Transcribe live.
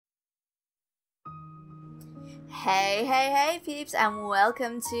Hey peeps, and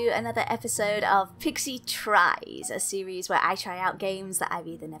welcome to another episode of Pixie Tries, a series where I try out games that I've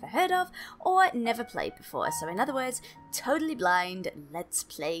either never heard of or never played before. So in other words, totally blind, let's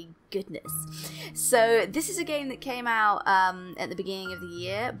play goodness. So this is a game that came out at the beginning of the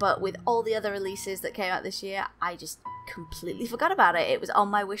year, but with all the other releases that came out this year, I just completely forgot about it. It was on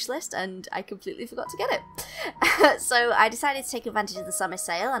my wish list and I completely forgot to get it. So I decided to take advantage of the summer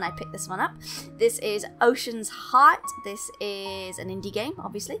sale and I picked this one up. This is Ocean's Heart. This is an indie game,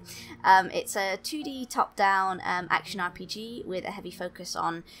 obviously. It's a 2D top-down action RPG with a heavy focus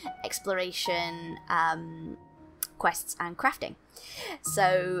on exploration, quests and crafting.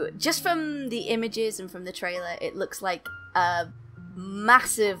 So just from the images and from the trailer, it looks like a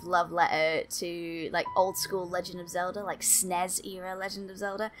massive love letter to like old school Legend of Zelda, like SNES era Legend of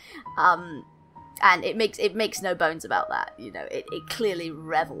Zelda, and it makes no bones about that. You know, it clearly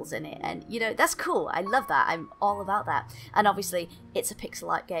revels in it, and you know, that's cool. I love that. I'm all about that. And obviously it's a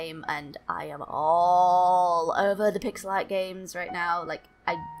pixel art game and I am all over the pixel art games right now. Like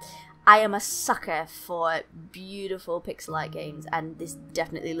I am a sucker for beautiful pixel art games, and this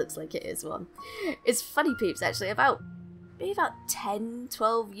definitely looks like it is one. It's funny peeps, actually, maybe about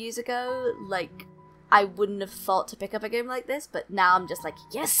 10-12 years ago, like, I wouldn't have thought to pick up a game like this, but now I'm just like,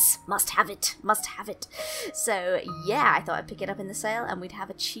 yes, must have it. So yeah, I thought I'd pick it up in the sale and we'd have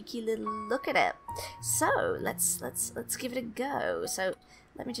a cheeky little look at it. So let's give it a go. So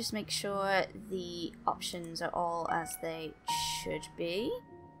let me just make sure the options are all as they should be.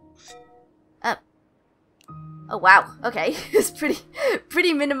 Oh wow, okay. It's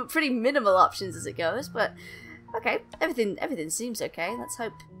pretty minimal options as it goes, but okay, everything seems okay. Let's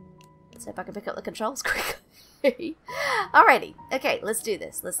hope I can pick up the controls quickly. Alrighty, okay, let's do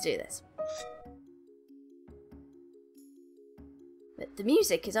this. But the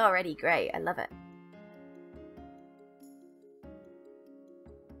music is already great. I love it.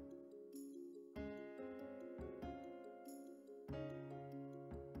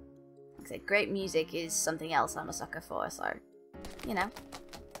 Like I said, great music is something else I'm a sucker for. So, you know,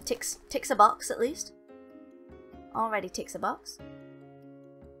 ticks a box at least. Already ticks a box.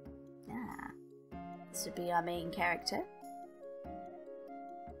 Yeah. This would be our main character.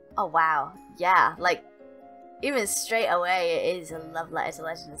 Oh wow. Yeah, like, even straight away it is a love letter to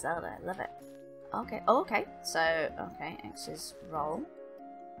Legend of Zelda. I love it. Okay. Oh, okay. So, okay, X is roll.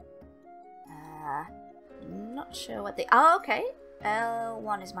 Not sure what the... Oh, okay.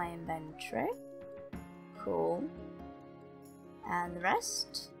 L1 is my inventory. Cool. And the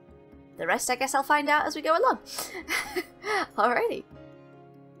rest? The rest, I guess I'll find out as we go along. Alrighty.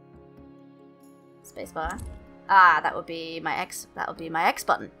 Spacebar. Ah, that would be my X. That would be my X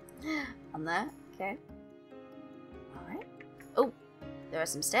button on there. Okay. All right. Oh, there are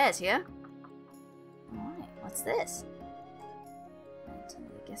some stairs here. All right. What's this?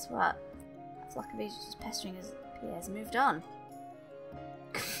 Guess what? That flock of bees just pestering as Pierre has moved on.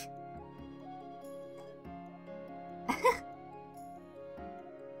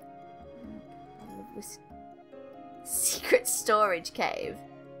 Secret storage cave.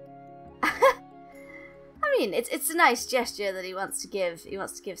 I mean, it's a nice gesture that he wants to give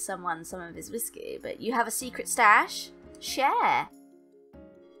someone some of his whiskey, but you have a secret stash? Share.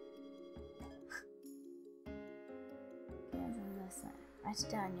 Write it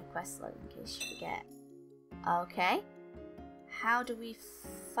down in your quest log in case you forget. Okay. How do we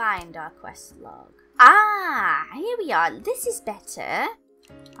find our quest log? Ah, here we are. This is better.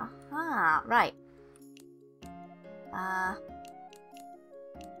 Aha, right.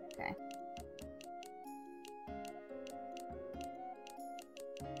 Okay.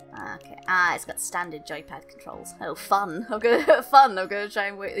 Okay. Ah, it's got standard joypad controls. Oh, fun. I'm gonna try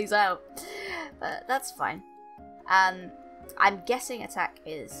and work these out. But that's fine. I'm guessing attack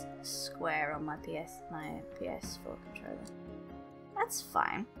is square on my PS4 controller. That's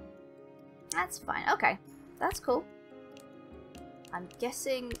fine. Okay. That's cool. I'm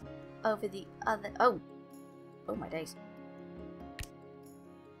guessing over the other... Oh my days.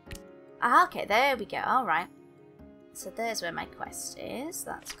 Ah, okay, there we go. Alright. So there's where my quest is.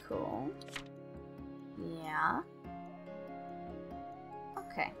 That's cool. Yeah.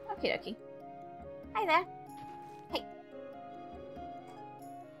 Okay. Okie dokie. Hi there. Hey.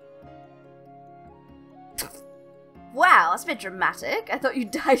 Wow, that's a bit dramatic. I thought you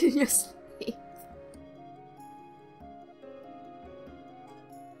died in your sleep.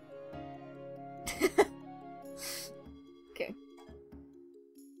 Okay.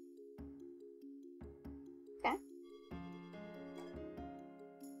 Okay.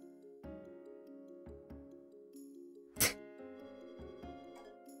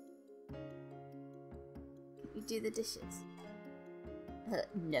 You do the dishes?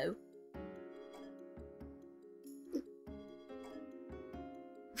 No.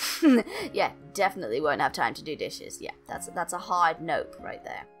 Yeah, definitely won't have time to do dishes. Yeah, that's a hard nope right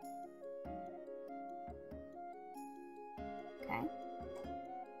there. Okay.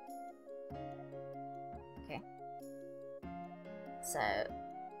 Okay. So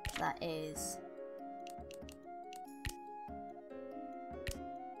that is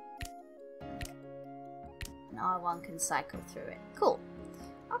an R1 can cycle through it. Cool.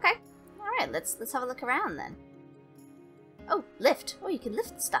 Okay. All right. Let's have a look around then. Oh, lift. Oh, you can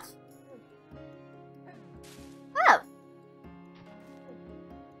lift stuff. Oh.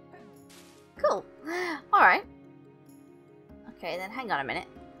 Cool. Alright. Okay, then hang on a minute.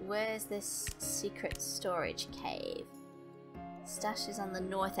 Where's this secret storage cave? Stash is on the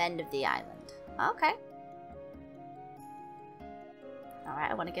north end of the island. Okay.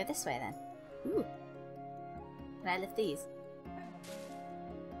 Alright, I want to go this way then. Ooh. Can I lift these?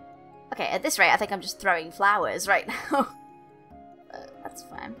 Okay, at this rate, I think I'm just throwing flowers right now. That's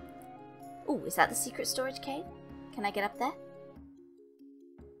fine. Ooh, is that the secret storage cave? Can I get up there?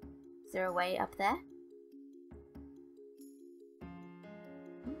 Is there a way up there?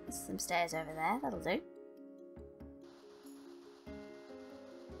 There's some stairs over there, that'll do.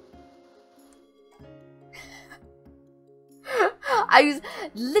 I was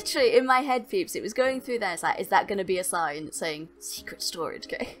literally in my head, peeps, it was going through there, it's like, is that going to be a sign saying secret storage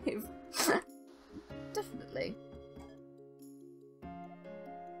cave? Definitely.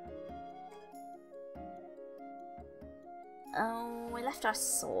 Oh, we left our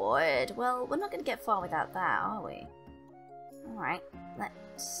sword. Well, we're not going to get far without that, are we? Alright,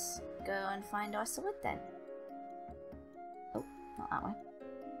 let's go and find our sword then. Oh, not that way.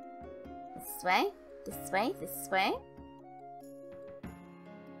 This way, this way, this way.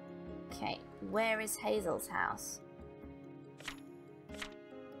 Okay, where is Hazel's house?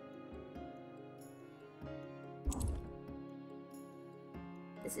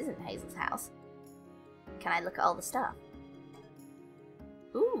 This isn't Hazel's house. Can I look at all the stuff?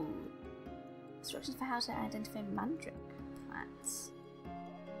 Ooh. Instructions for how to identify mandrake plants.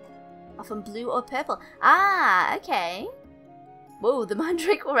 Often blue or purple. Ah, okay. Whoa, the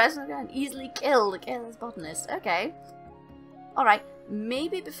mandrake will rest on the ground. Easily kill the careless botanist. Okay. Alright.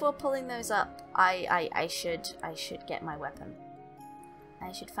 Maybe before pulling those up, I should get my weapon.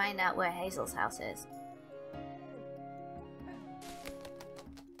 I should find out where Hazel's house is.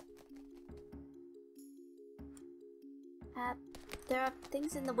 There are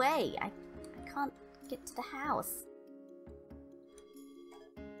things in the way. I can't get to the house.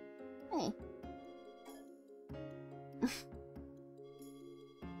 Hey.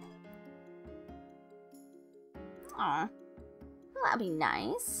 Aw. Well, that'd be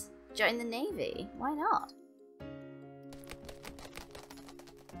nice. Join the Navy. Why not?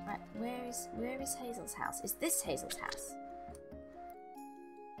 Right, where is Hazel's house? Is this Hazel's house?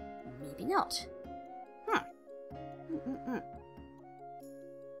 Maybe not.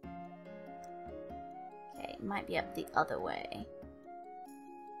 Okay, it might be up the other way.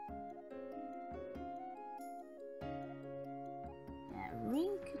 Yeah, it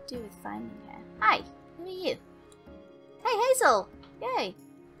really could do with finding her. Hi, who are you? Hey, Hazel! Yay!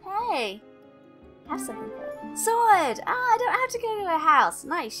 Hey! Have something for you. Sword! Ah, I don't have to go to her house.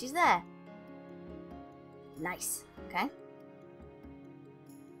 Nice, she's there. Nice. Okay.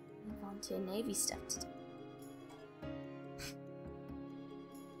 Move on to Navy stuff to do.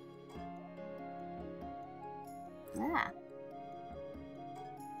 Ah.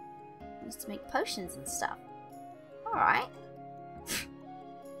 Used to make potions and stuff. Alright.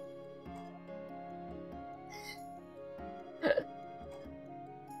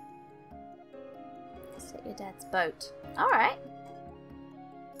 Set your dad's boat. Alright.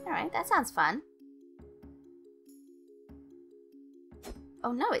 Alright, that sounds fun.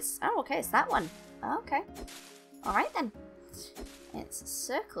 Oh no, it's... Oh, okay, it's that one. Okay. Alright then. It's a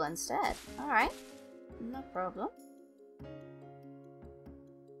circle instead. Alright. No problem.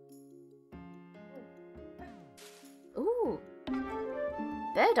 Ooh.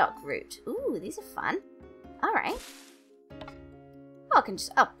 Burdock root. Ooh, these are fun. Alright. Oh, I can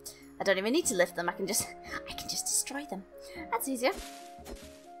just... Oh, I don't even need to lift them. I can just destroy them. That's easier.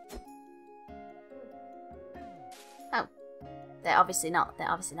 Oh. They're obviously not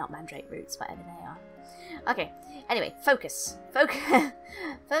mandrake roots, whatever they are. Okay. Anyway, focus. Focus.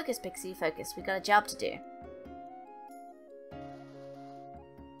 Focus, Pixie, focus. We've got a job to do.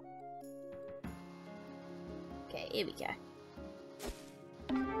 Okay, here we go.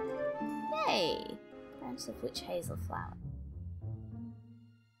 Yay! Branch of witch hazel flower.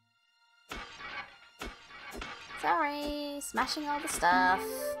 Sorry, smashing all the stuff.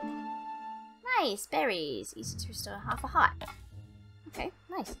 Nice, berries. Easy to restore half a heart. Okay,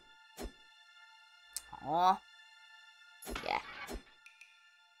 nice. Aww. Yeah.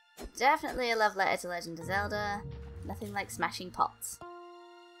 Definitely a love letter to Legend of Zelda. Nothing like smashing pots.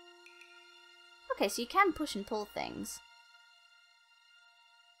 Okay, so you can push and pull things.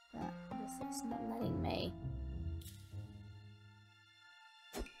 But this is not letting me.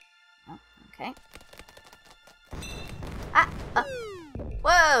 Oh, okay. Ah!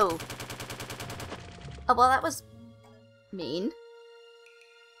 Whoa! Oh, well, that was mean.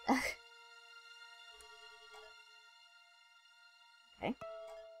 Okay.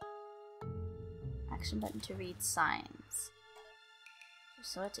 Action button to read signs.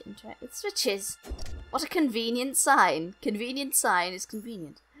 So to interact with switches. What a convenient sign. Convenient sign is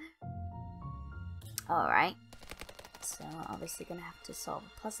convenient. Alright. So we're obviously going to have to solve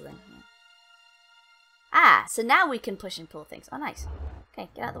a puzzle in here. Ah, so now we can push and pull things. Oh, nice. Okay,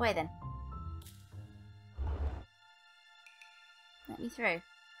 get out of the way then. Let me through.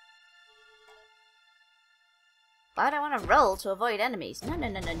 But I don't want to roll to avoid enemies. No, no,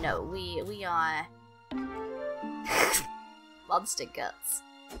 no, no, no. We are... monster guts.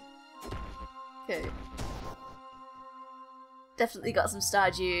 Okay. Definitely got some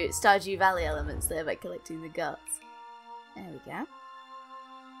Stardew Valley elements there by collecting the guts. There we go.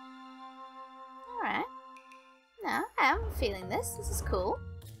 Alright. No, I'm feeling this. This is cool.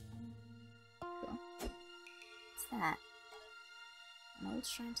 Cool. What's that? An old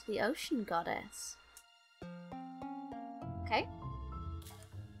shrine to the ocean goddess. Okay.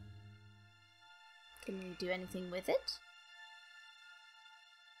 Can we do anything with it?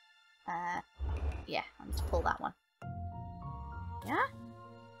 Yeah, I need to pull that one. Yeah?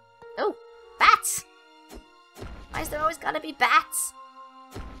 Oh! Bats! Why is there always gotta be bats?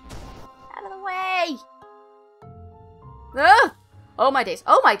 Out of the way! Ah! Oh my days,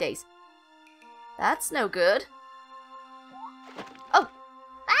 oh my days! That's no good. Oh!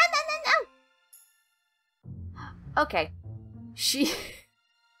 Ah, no, no, no! Okay. She...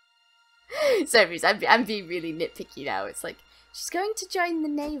 Sorry, I'm being really nitpicky now. It's like, she's going to join the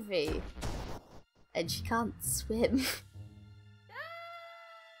Navy. And she can't swim.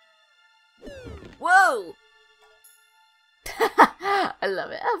 Whoa! I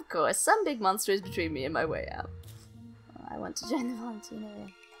love it. Of course, some big monster is between me and my way out. Oh, I want to join the volunteer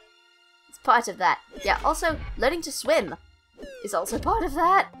Navy. It's part of that. Yeah, also, learning to swim is also part of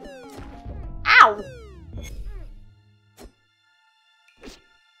that. Ow!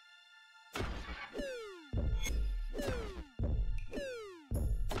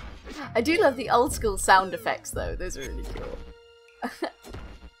 I do love the old school sound effects though, those are really cool.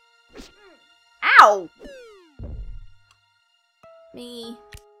 Ow! Let me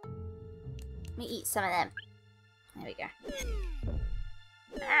eat some of them. There we go.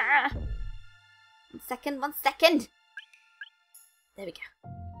 Ah! 1 second, 1 second! There we go.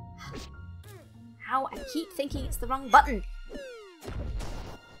 Ow, I keep thinking it's the wrong button.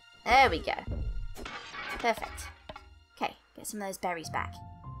 There we go. Perfect. Okay, get some of those berries back.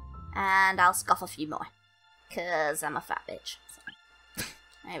 And I'll scoff a few more. Cause I'm a fat bitch. So.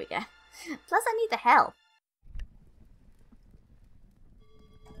 There we go. Plus I need the help.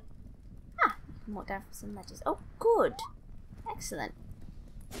 Ah, you can walk down from some ledges. Oh, good. Excellent.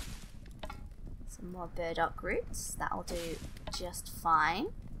 Some more burdock roots. That'll do just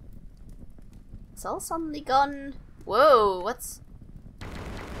fine. It's all suddenly gone. Whoa, what's...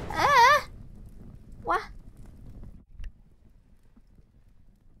 Ah! What?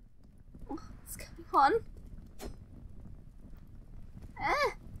 What's going on?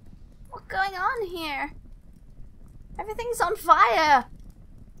 What's going on here? Everything's on fire!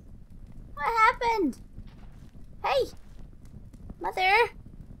 What happened? Hey! Mother!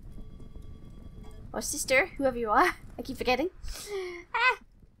 Or sister, whoever you are. I keep forgetting. Ah!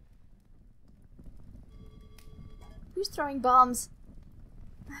 Who's throwing bombs?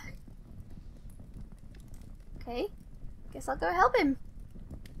 Okay. Guess I'll go help him.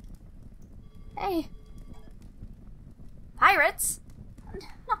 Hey. Pirates?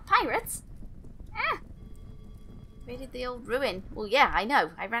 Not pirates. Ah! Raided the old ruin. Well, yeah, I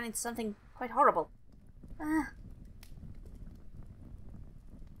know. I ran into something quite horrible. The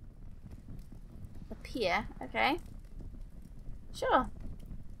pier. Okay. Sure.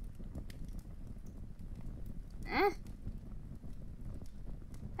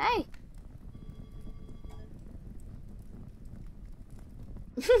 Hey.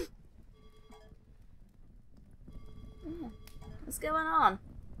 What's going on?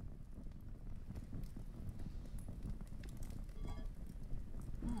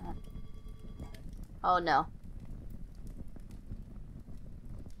 Oh no.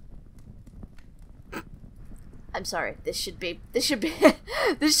 I'm sorry. This should be this should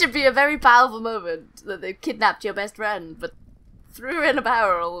be a very powerful moment that they've kidnapped your best friend, but threw her in a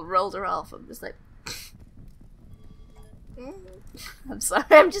barrel and rolled her off. I'm just like, I'm sorry.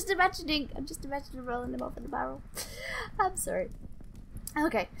 I'm just imagining rolling him off in the barrel. I'm sorry.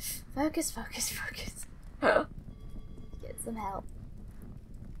 Okay, focus. Get some help.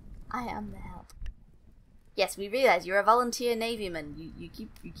 I am the help. Yes, we realize you're a volunteer Navyman. You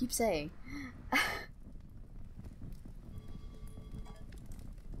keep saying.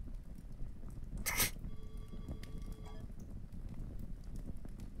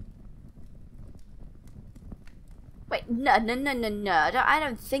 Wait, no, I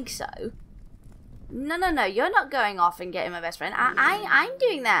don't think so. No, you're not going off and getting my best friend. I'm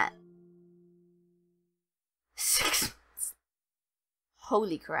doing that. 6 months.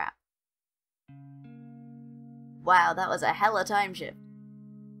 Holy crap. Wow, that was a hella time shift.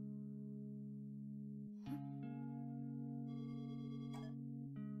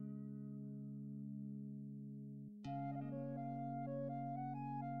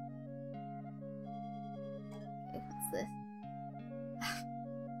 This?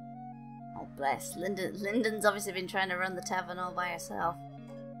 Oh bless, Lyndon's obviously been trying to run the tavern all by herself.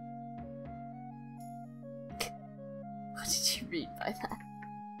 What did you read by that?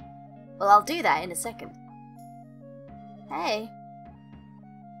 Well, I'll do that in a second. Hey.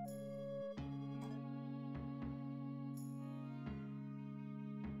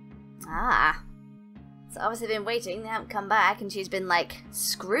 Ah. So obviously been waiting, they haven't come back, and she's been like,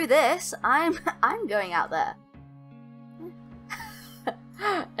 screw this, I'm going out there.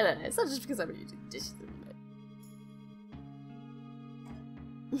 I don't know, it's not just because I'm eating dishes every night.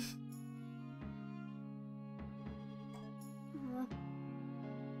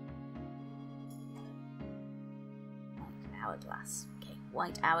 White hourglass. Okay,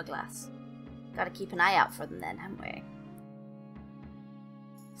 white hourglass. Gotta keep an eye out for them then, haven't we?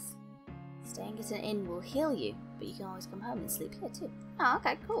 Staying at an inn will heal you, but you can always come home and sleep here too. Oh,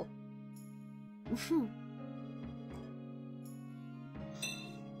 okay, cool.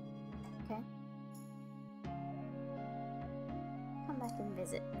 Okay. Come back and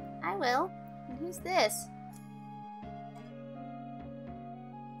visit. I will. And who's this?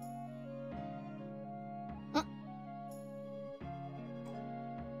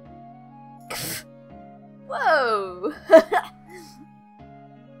 Whoa!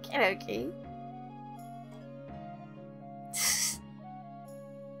 Okay.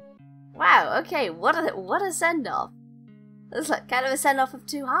 Wow, okay, what a send-off. That's like kind of a send-off of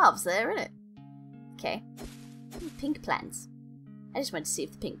two halves there, isn't it? Okay. Pink plants. I just wanted to see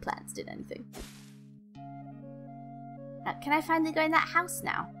if the pink plants did anything. Now, can I finally go in that house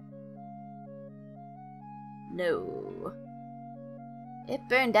now? No. It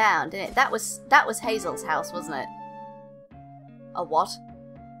burned down, didn't it? That was Hazel's house, wasn't it? A what?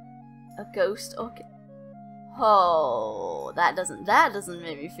 A ghost? Okay. Oh, that doesn't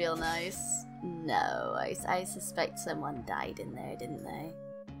make me feel nice. No, I suspect someone died in there, didn't they?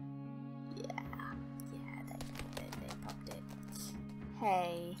 Yeah, they popped it.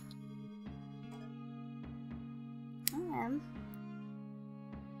 Hey.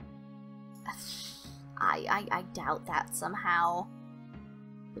 I doubt that somehow.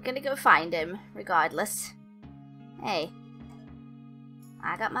 We're gonna go find him, regardless. Hey.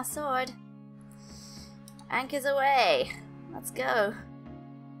 I got my sword. Anchors away. Let's go.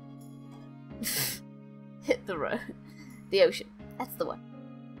 Hit the road. The ocean. That's the one.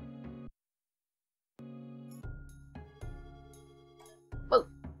 Whoa.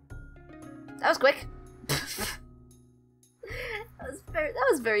 That was quick. that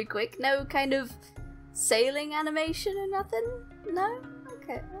was very quick. No kind of sailing animation or nothing? No?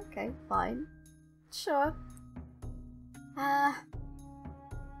 Okay, fine. Sure.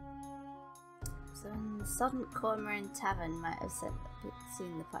 So in the Southern Cormorant Tavern might have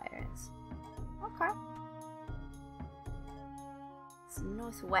seen the pirates. Okay. It's the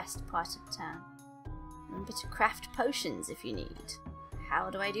northwest part of town. Remember to craft potions if you need. How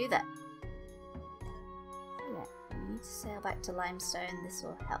do I do that? Yeah, you need to sail back to Limestone. This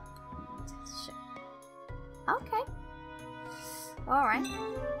will help. Okay. Alright.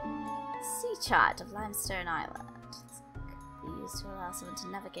 Sea chart of Limestone Island. Could be used to allow someone to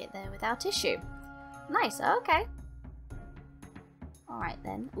navigate there without issue. Nice, okay. Alright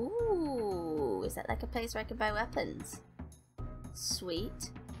then. Ooh, is that like a place where I can buy weapons? Sweet.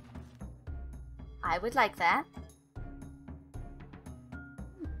 I would like that.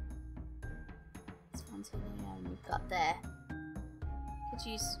 This one's we've got there. Could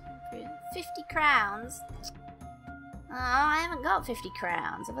use 50 crowns. Oh, I haven't got 50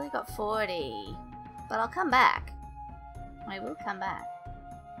 crowns. I've only got 40. But I'll come back. I will come back.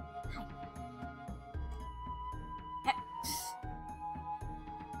 Hi.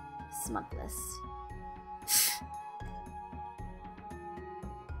 Smugglers.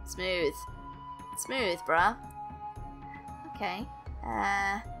 Smooth. Smooth, bruh. Okay.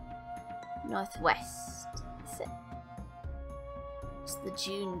 Northwest. That's it. It's the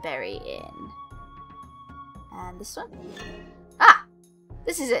Juneberry Inn. And this one? Ah!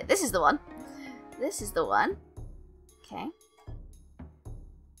 This is it. This is the one. This is the one. Okay.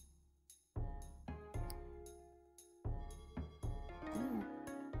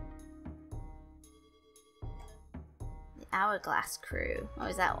 The Hourglass Crew. Oh,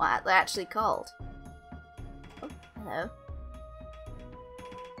 is that what they're actually called? Oh, hello.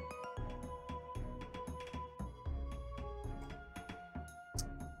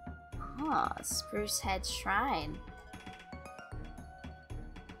 Ah, Spruce Head Shrine.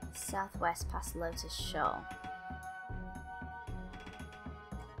 Southwest past Lotus Shoal.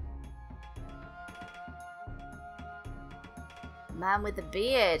 Man with the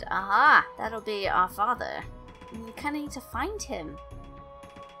beard. Aha! That'll be our father. You kind of need to find him.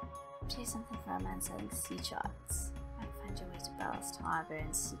 Say something for a man selling sea charts. Find your way to Ballast Harbor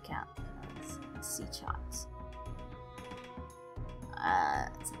and seek out sea charts.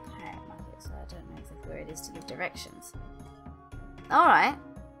 It's a pirate market, so I don't know exactly where it is to give directions. Alright.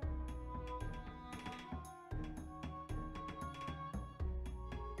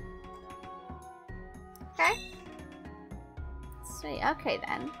 Okay. Sweet. Okay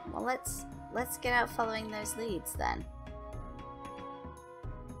then. Well, let's get out following those leads then.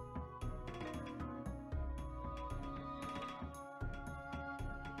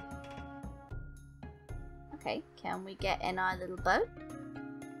 Okay, can we get in our little boat?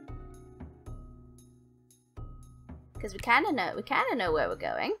 Because we kind of know where we're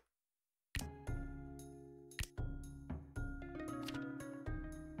going.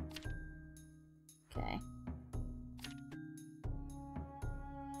 Okay.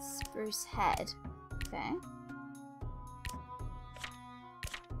 Spruce Head. Okay.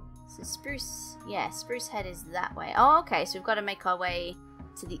 So Spruce Head is that way. Oh, okay, so we've got to make our way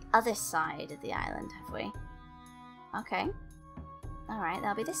to the other side of the island, have we? Okay. Alright,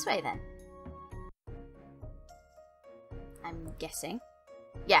 that'll be this way then. I'm guessing.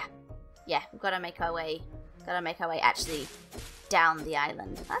 Yeah. Yeah, we've got to make our way actually down the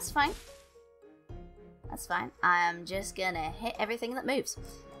island. That's fine. That's fine. I'm just gonna hit everything that moves.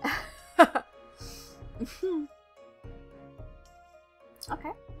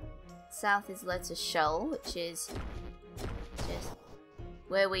 Okay. South is Lotus Shoal, which is just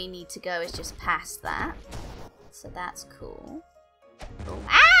where we need to go is just past that. So that's cool. Ooh.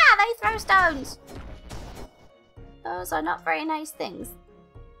 Ah! They throw stones! Those are not very nice things.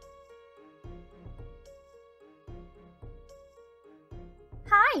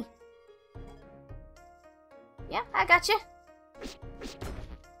 Hi! Yeah, I got you.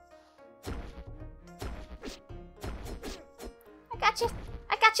 I got you.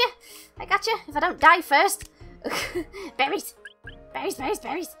 I got you. I got you. If I don't die first. Berries. Berries, berries,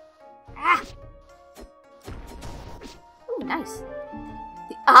 berries. Ah! Ooh, nice.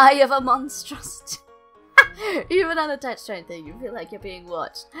 The eye of a monstrosity. Even unattached to anything, you feel like you're being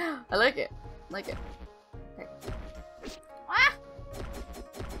watched. I like it. I like it. Okay. Ah!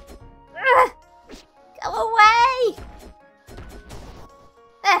 Go away!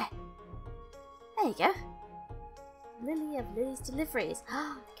 There. There you go. Lily of Lily's deliveries.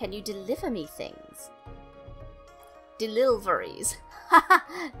 Can you deliver me things? Deliveries.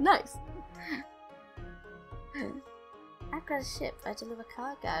 Nice. I've got a ship. I deliver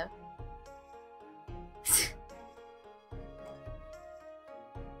cargo.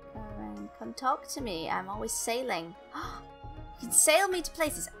 Come talk to me. I'm always sailing. You can sail me to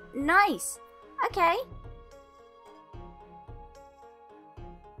places. Nice. Okay.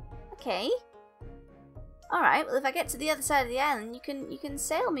 Okay. All right. Well, if I get to the other side of the island, you can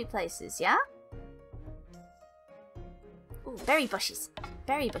sail me places. Yeah. Ooh, berry bushes.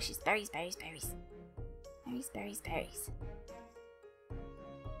 Berry bushes. Berries. Berries. Berries. Berries. Berries. Berries.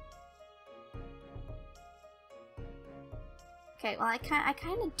 Okay, well, I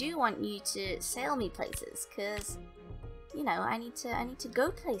kind of do want you to sail me places, cause, you know, I need to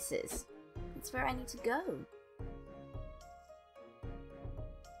go places. That's where I need to go.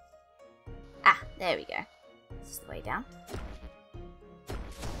 Ah, there we go. This is the way down.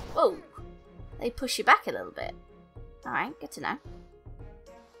 Whoa, they push you back a little bit. All right, good to know.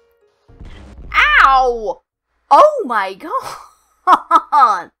 Ow! Oh my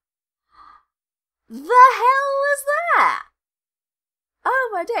god! The hell was that? Oh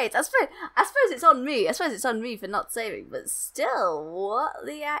my days. I suppose it's on me. I suppose it's on me for not saving, but still, what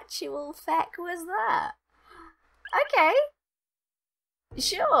the actual feck was that? Okay.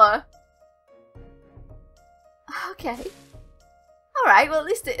 Sure. Okay. Alright, well at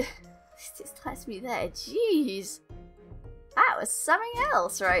least it lets me there. Jeez. That was something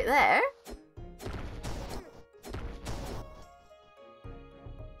else right there.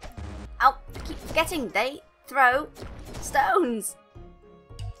 Oh, I keep forgetting they throw stones.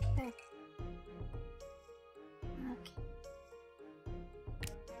 Okay.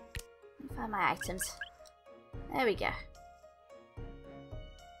 Let me find my items. There we go.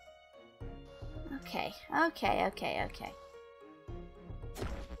 Okay. Okay.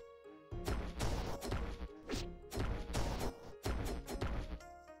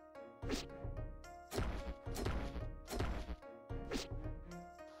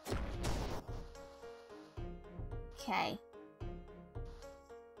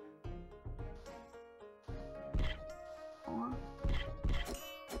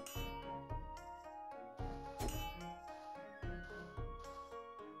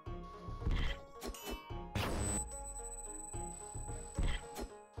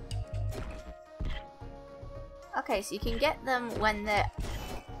 Okay, so you can get them when they're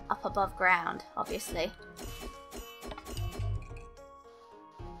up above ground, obviously.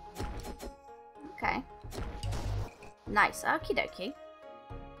 Okay. Nice. Okie dokie.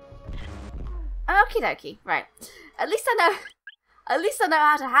 Okie dokie. Right. At least I know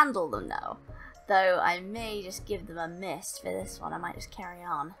how to handle them now. Though I may just give them a miss for this one. I might just carry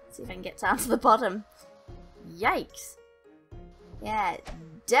on. See if I can get down to the bottom. Yikes. Yeah,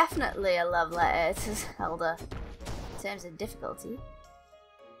 definitely a love letter to Zelda in terms of difficulty.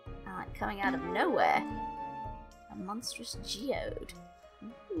 Like coming out of nowhere. A monstrous geode.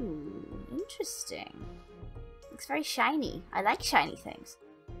 Ooh, interesting. Looks very shiny. I like shiny things.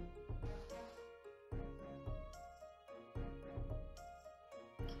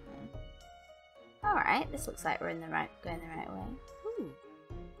 Okay. Alright, this looks like we're going the right way. Ooh.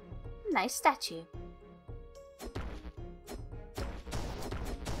 Nice statue.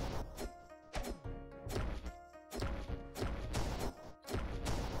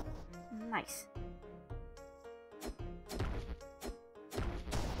 Nice.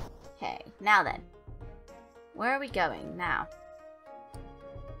 Okay, now then. Where are we going now?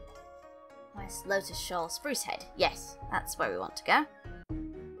 West Lotus Shoal, Spruce Head. Yes, that's where we want to go.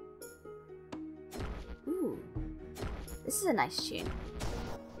 Ooh, this is a nice tune.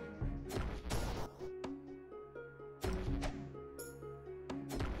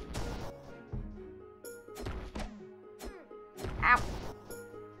 Ow.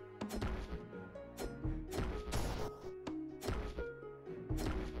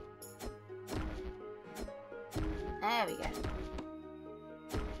 There we go.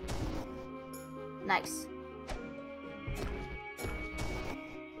 Nice.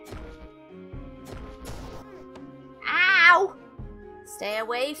 Ow! Stay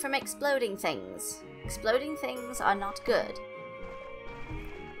away from exploding things. Exploding things are not good.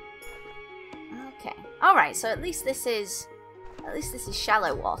 Okay. Alright, so at least this is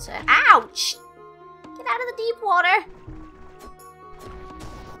shallow water. Ouch! Get out of the deep water!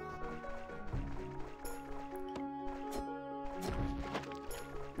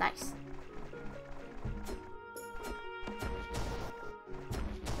 Nice.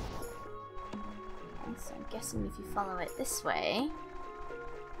 Okay, so I'm guessing if you follow it this way.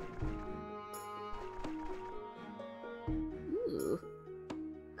 Ooh.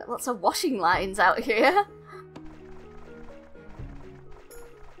 Got lots of washing lines out here.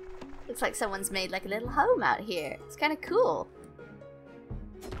 Looks like someone's made like a little home out here. It's kind of cool.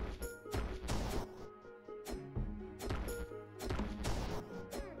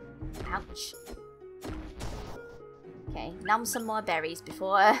 Ouch. Okay, nom some more berries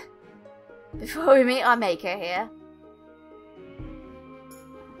before we meet our maker here.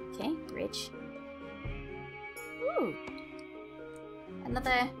 Okay, bridge. Ooh.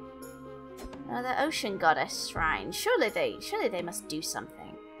 Another ocean goddess shrine. Surely they must do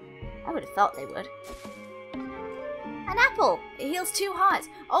something. I would have thought they would. An apple! It heals 2 hearts.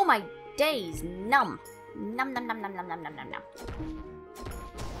 Oh my days, num. Num num num num num num num num num.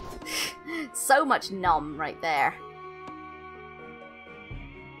 So much nom right there.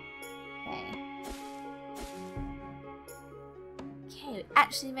 Okay. Okay, we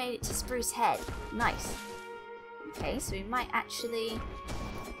actually made it to Spruce Head. Nice. Okay, so we might actually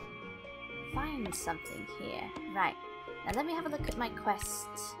find something here. Right. Now let me have a look at my quest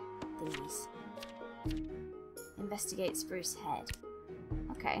thingies. Investigate Spruce Head.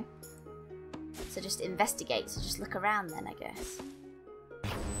 Okay. So just investigate, so just look around then, I guess.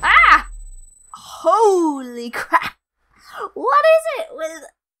 Holy crap! What is it with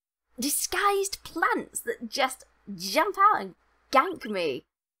disguised plants that just jump out and gank me?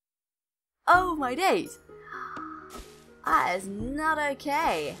 Oh my days! That is not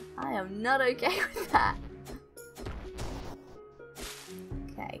okay. I am not okay with that.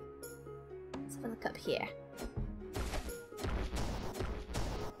 Okay. Let's have a look up here.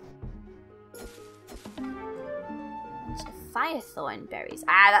 Firethorn berries.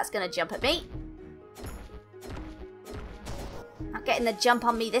 Ah, that's gonna jump at me. Not getting the jump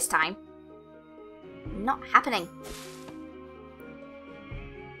on me this time. Not happening.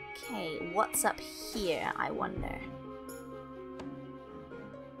 Okay, what's up here, I wonder?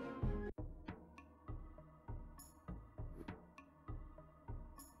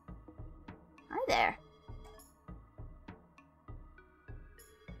 Hi there.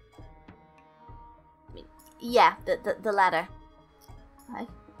 Yeah, the ladder.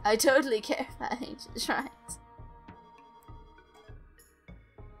 I totally care about ancient shrines.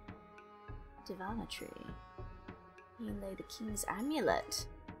 Divana tree. Here lay the king's amulet.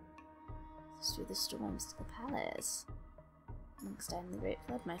 Through the storms to the palace. Amongst time in the great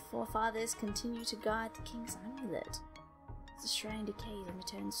flood, my forefathers continue to guard the king's amulet. As the shrine decays and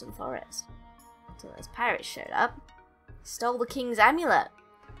returns to the forest. Until those pirates showed up. Stole the king's amulet.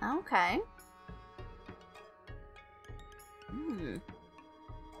 Okay.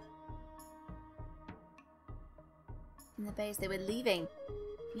 In the bays they were leaving.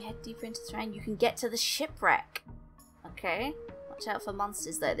 If you head deeper into the shrine, you can get to the shipwreck. Okay. Watch out for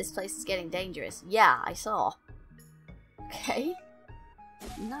monsters though, this place is getting dangerous. Yeah, I saw. Okay.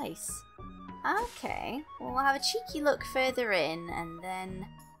 Nice. Okay. Well, we'll have a cheeky look further in, and then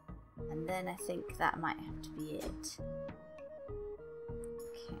I think that might have to be it.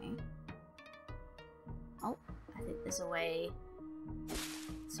 Okay. Oh, I think there's a way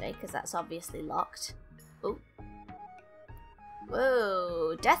this way, because that's obviously locked. Oh.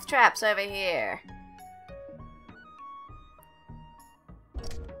 Whoa, death traps over here.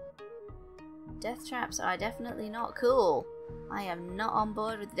 Death traps are definitely not cool. I am not on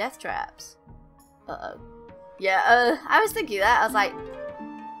board with death traps. Uh-oh. Yeah, I was thinking that. I was like,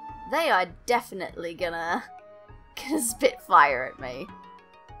 they are definitely gonna spit fire at me.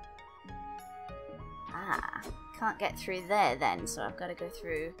 Ah, can't get through there then, so I've got to go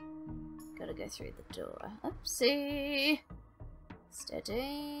through the door. Oopsie.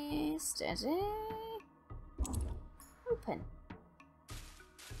 Steady, steady. Open.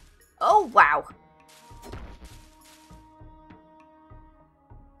 Oh, wow.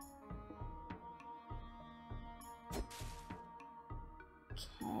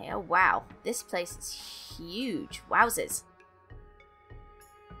 Okay, oh wow. This place is huge. Wowzers.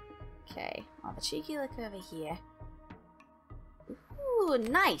 Okay, I'll have a cheeky look over here. Ooh,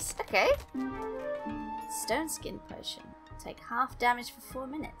 nice. Okay. Stone skin potion. Take half damage for 4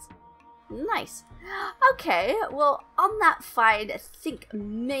 minutes. Nice. Okay, well, on that find, I think I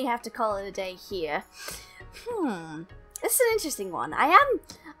may have to call it a day here. This is an interesting one. I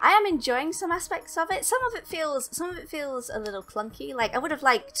am enjoying some aspects of it. Some of it feels a little clunky. Like I would have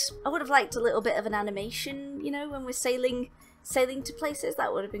liked a little bit of an animation, you know, when we're sailing to places.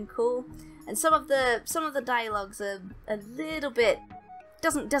 That would have been cool. And some of the dialogues are a little bit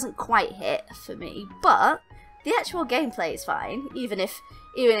doesn't quite hit for me, but the actual gameplay is fine, even if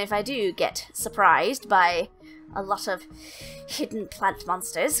I do get surprised by a lot of hidden plant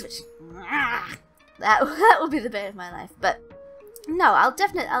monsters, which that will be the bane of my life. But no, I'll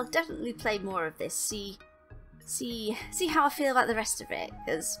definitely play more of this. See how I feel about the rest of it,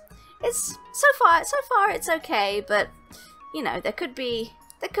 because it's so far it's okay, but you know, it could be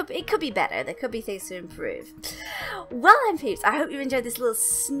better. There could be things to improve. Well then, peeps, I hope you enjoyed this little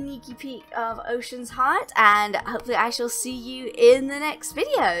sneaky peek of Ocean's Heart, and hopefully I shall see you in the next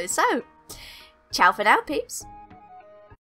video. So, ciao for now, peeps.